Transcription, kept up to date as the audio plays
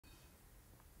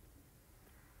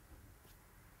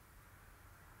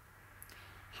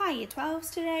Hi Year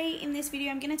 12s, today in this video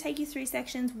I'm going to take you through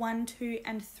sections 1, 2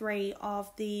 and 3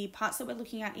 of the parts that we're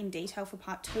looking at in detail for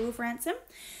part 2 of Ransom.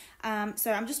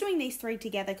 So I'm just doing these 3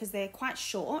 together because they're quite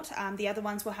short. The other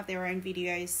ones will have their own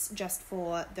videos just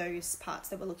for those parts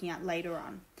that we're looking at later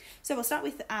on. So we'll start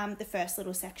with the first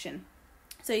little section.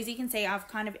 So as you can see, I've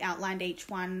kind of outlined each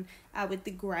one with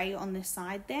the grey on the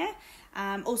side there.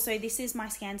 Also, this is my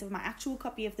scans of my actual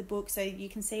copy of the book, so you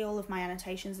can see all of my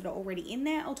annotations that are already in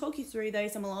there. I'll talk you through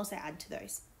those and we'll also add to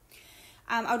those.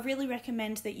 I would really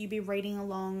recommend that you be reading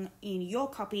along in your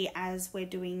copy as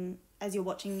you're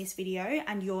watching this video,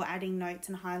 and you're adding notes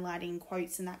and highlighting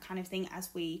quotes and that kind of thing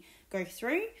as we go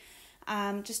through,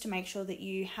 just to make sure that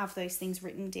you have those things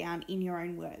written down in your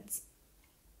own words.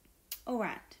 All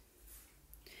right.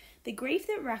 The grief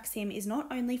that racks him is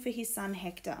not only for his son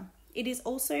Hector, it is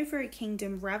also for a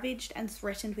kingdom ravaged and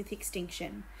threatened with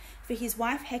extinction, for his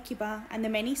wife Hecuba and the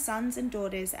many sons and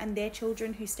daughters and their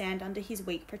children who stand under his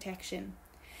weak protection,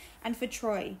 and for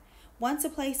Troy, once a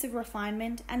place of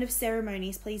refinement and of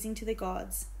ceremonies pleasing to the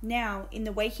gods, now, in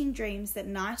the waking dreams that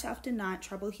night after night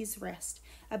trouble his rest,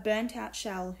 a burnt-out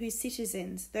shell whose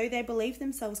citizens, though they believe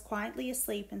themselves quietly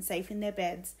asleep and safe in their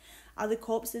beds, are the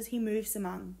corpses he moves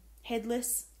among,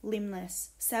 headless,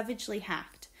 limbless, savagely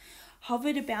hacked,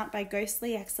 hovered about by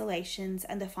ghostly exhalations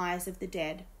and the fires of the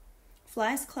dead.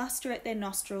 Flies cluster at their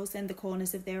nostrils and the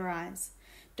corners of their eyes.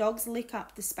 Dogs lick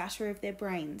up the spatter of their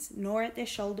brains, gnaw at their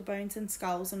shoulder bones and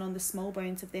skulls and on the small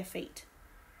bones of their feet.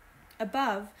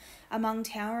 Above, among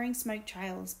towering smoke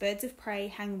trails, birds of prey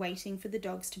hang waiting for the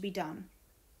dogs to be done.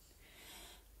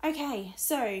 Okay,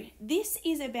 so this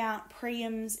is about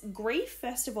Priam's grief,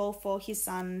 first of all, for his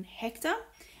son Hector.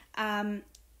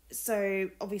 So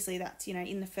obviously that's,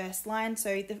 in the first line.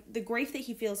 So the grief that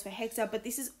he feels for Hector, but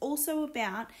this is also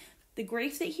about the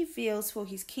grief that he feels for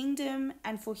his kingdom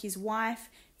and for his wife,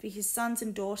 for his sons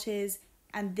and daughters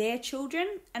and their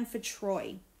children, and for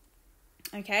Troy.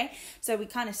 Okay, so we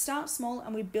kind of start small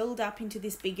and we build up into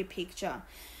this bigger picture.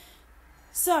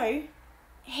 So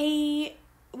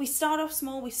we start off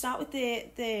small, we start with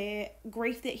the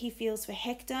grief that he feels for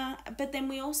Hector, but then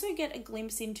we also get a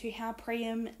glimpse into how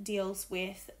Priam deals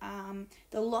with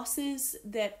the losses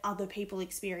that other people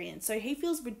experience. So he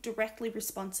feels directly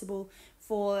responsible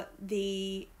for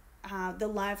the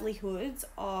livelihoods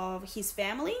of his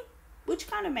family,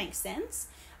 which kind of makes sense,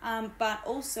 but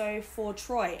also for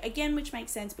Troy, again, which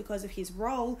makes sense because of his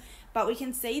role, but we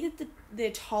can see that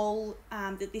the toll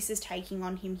that this is taking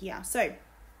on him here. So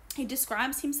he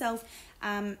describes himself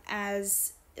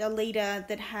as a leader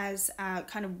that has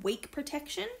kind of weak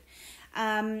protection.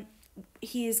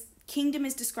 His kingdom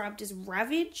is described as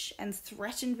ravaged and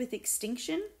threatened with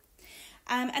extinction.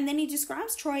 And then he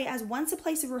describes Troy as once a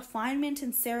place of refinement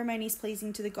and ceremonies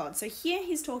pleasing to the gods. So here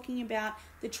he's talking about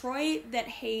the Troy that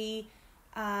he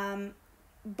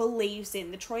believes in,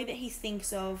 the Troy that he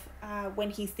thinks of when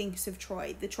he thinks of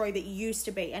Troy, the Troy that used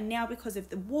to be. And now because of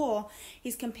the war,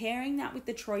 he's comparing that with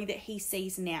the Troy that he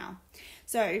sees now.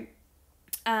 So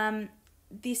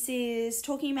this is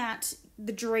talking about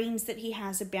the dreams that he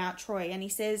has about Troy. And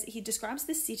he describes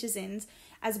the citizens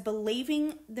as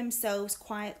believing themselves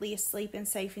quietly asleep and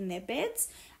safe in their beds.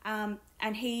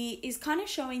 And he is kind of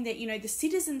showing that, the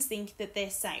citizens think that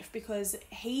they're safe because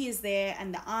he is there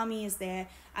and the army is there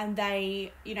and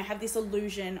they, have this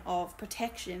illusion of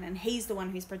protection and he's the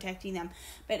one who's protecting them.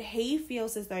 But he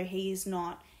feels as though he is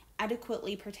not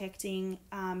adequately protecting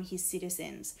his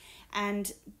citizens.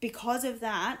 And because of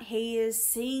that, he is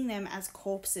seeing them as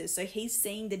corpses. So he's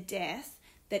seeing the death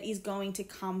that is going to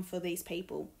come for these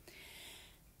people.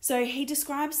 So he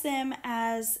describes them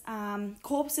as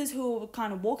corpses who are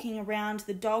kind of walking around.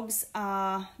 The dogs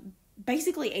are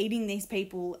basically eating these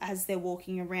people as they're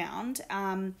walking around,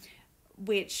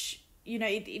 which,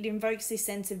 it invokes this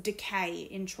sense of decay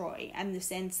in Troy and the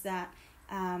sense that,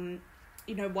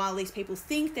 while these people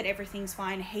think that everything's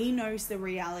fine, he knows the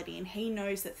reality and he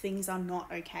knows that things are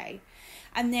not okay.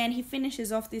 And then he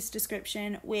finishes off this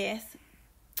description with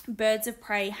birds of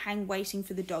prey hang waiting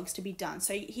for the dogs to be done.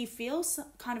 So he feels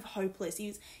kind of hopeless.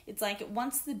 It's like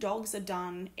once the dogs are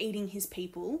done eating his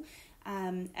people,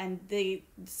 and the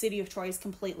city of Troy is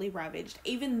completely ravaged,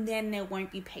 even then there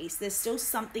won't be peace. There's still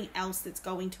something else that's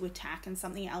going to attack and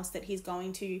something else that he's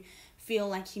going to feel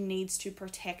like he needs to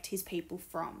protect his people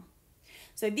from.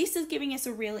 So this is giving us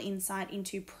a real insight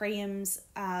into Priam's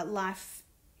life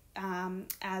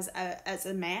as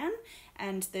a man,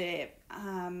 and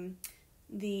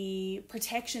the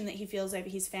protection that he feels over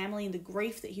his family and the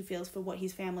grief that he feels for what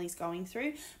his family is going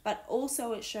through. But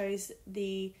also it shows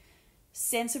the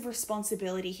sense of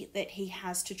responsibility that he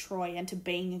has to Troy and to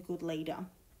being a good leader.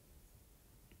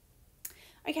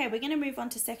 Okay, we're going to move on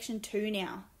to section 2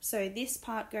 now. So this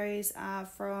part goes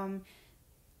from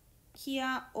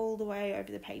here all the way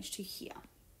over the page to here.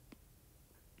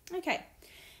 Okay,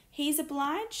 he is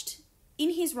obliged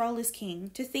in his role as king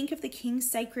to think of the king's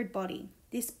sacred body,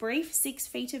 this brief 6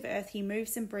 feet of earth he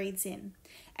moves and breathes in,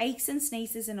 aches and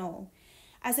sneezes and all,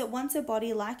 as at once a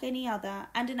body like any other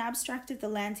and an abstract of the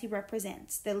lands he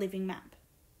represents, the living map.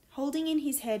 Holding in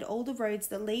his head all the roads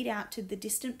that lead out to the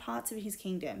distant parts of his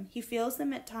kingdom, he feels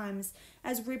them at times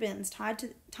as ribbons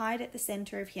tied at the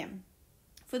centre of him,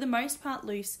 for the most part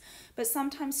loose, but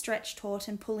sometimes stretched taut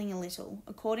and pulling a little,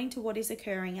 according to what is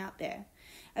occurring out there.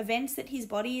 Events that his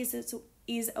body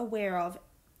is aware of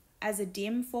as a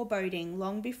dim foreboding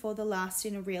long before the last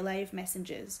in a relay of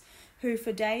messengers, who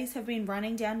for days have been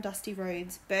running down dusty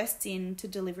roads, bursts in to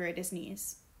deliver it as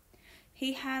news.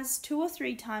 He has 2 or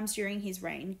 3 times during his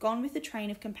reign gone with a train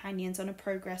of companions on a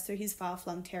progress through his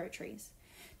far-flung territories,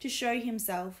 to show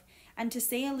himself and to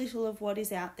see a little of what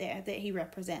is out there that he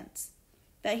represents.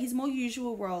 But his more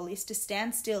usual role is to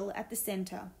stand still at the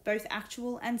centre, both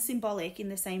actual and symbolic in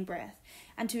the same breath,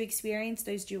 and to experience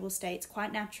those dual states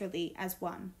quite naturally as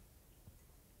one.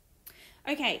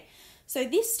 Okay, so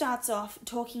this starts off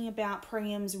talking about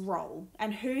Priam's role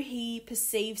and who he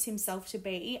perceives himself to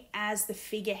be as the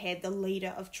figurehead, the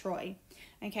leader of Troy.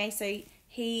 Okay, so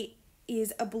he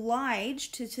is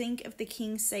obliged to think of the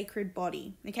king's sacred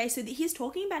body. Okay, so he's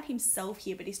talking about himself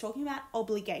here, but he's talking about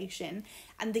obligation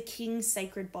and the king's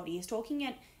sacred body. He's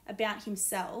talking about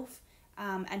himself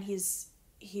and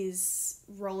his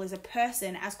role as a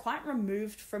person as quite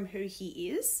removed from who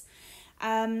he is.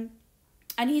 And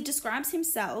he describes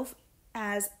himself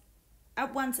as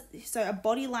at once a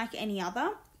body like any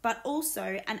other, but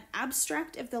also an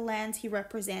abstract of the lands he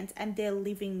represents and their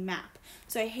living map.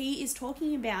 So he is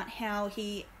talking about how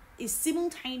he is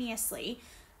simultaneously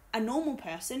a normal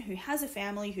person who has a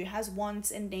family, who has wants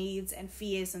and needs and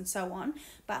fears and so on,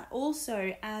 but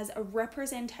also as a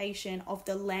representation of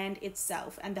the land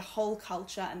itself and the whole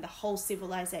culture and the whole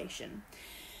civilization.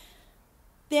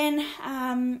 Then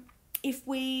if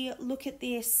we look at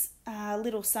this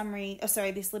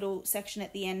this little section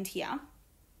at the end here,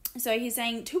 so he's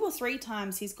saying 2 or 3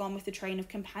 times he's gone with a train of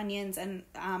companions and,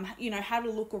 had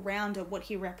a look around at what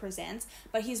he represents,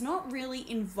 but he's not really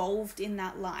involved in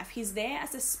that life. He's there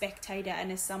as a spectator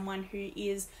and as someone who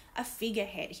is a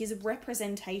figurehead. He's a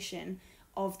representation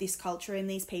of this culture and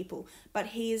these people, but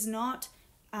he's not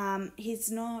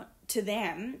to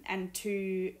them and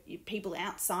to people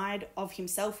outside of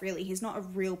himself, really. He's not a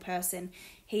real person.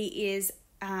 He is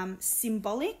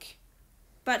symbolic,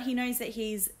 but he knows that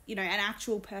he's, an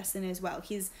actual person as well.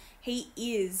 He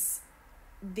is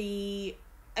the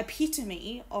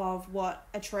epitome of what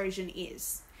a Trojan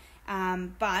is.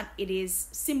 But it is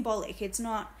symbolic. It's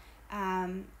not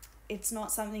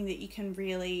something that you can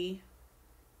really...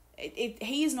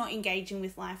 he is not engaging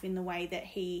with life in the way that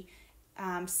he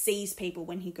sees people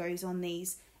when he goes on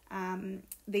these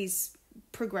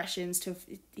progressions to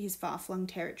his far-flung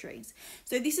territories.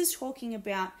 So this is talking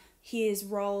about his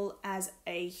role as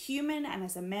a human and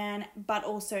as a man, but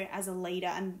also as a leader,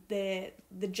 and the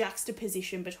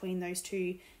juxtaposition between those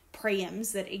two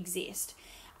Priams that exist.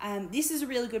 This is a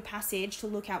really good passage to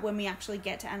look at when we actually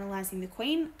get to analysing the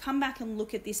Queen. Come back and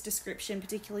look at this description,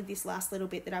 particularly this last little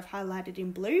bit that I've highlighted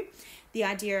in blue, the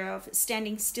idea of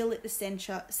standing still at the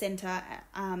centre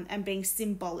and being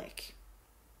symbolic.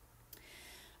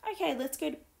 Okay, let's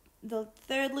go to the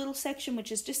third little section,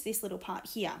 which is just this little part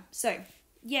here. So,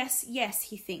 yes,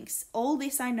 he thinks, all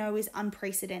this I know is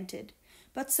unprecedented.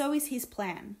 But so is his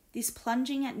plan. This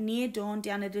plunging at near dawn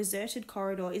down a deserted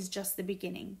corridor is just the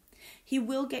beginning. He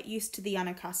will get used to the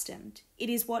unaccustomed. It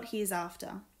is what he is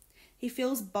after. He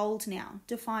feels bold now,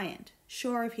 defiant,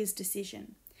 sure of his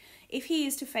decision. If he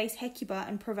is to face Hecuba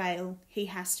and prevail, he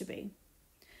has to be.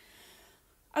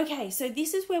 Okay, so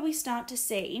this is where we start to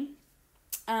see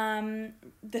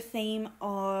the theme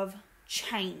of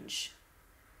change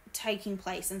taking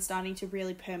place and starting to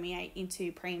really permeate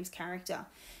into Priam's character.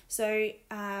 So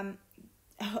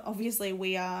obviously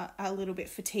we are a little bit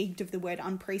fatigued of the word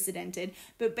unprecedented,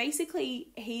 but basically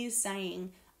he is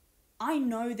saying, I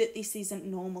know that this isn't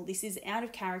normal, this is out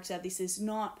of character, this is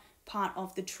not part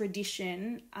of the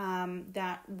tradition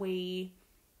that we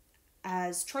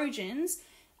as Trojans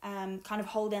kind of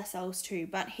hold ourselves to,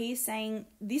 but he's saying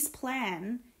this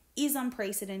plan is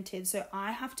unprecedented, so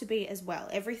I have to be as well.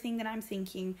 Everything that I'm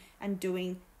thinking and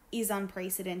doing is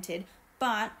unprecedented,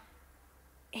 but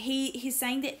he's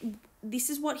saying that this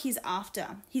is what he's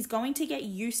after. He's going to get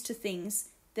used to things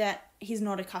that he's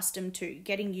not accustomed to,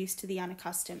 getting used to the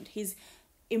unaccustomed. He's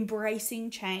embracing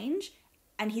change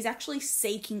and he's actually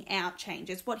seeking out change.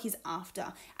 It's what he's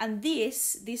after. And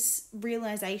this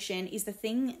realization is the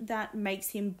thing that makes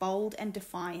him bold and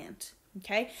defiant.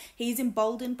 Okay, he's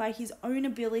emboldened by his own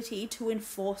ability to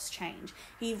enforce change.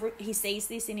 He sees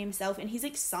this in himself and he's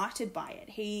excited by it.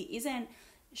 He isn't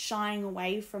shying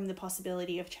away from the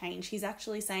possibility of change. He's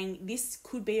actually saying this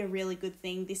could be a really good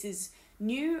thing. This is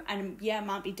new and yeah, it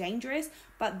might be dangerous,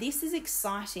 but this is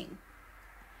exciting.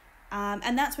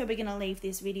 And that's where we're going to leave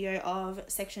this video of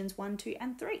sections 1, 2,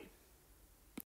 and 3.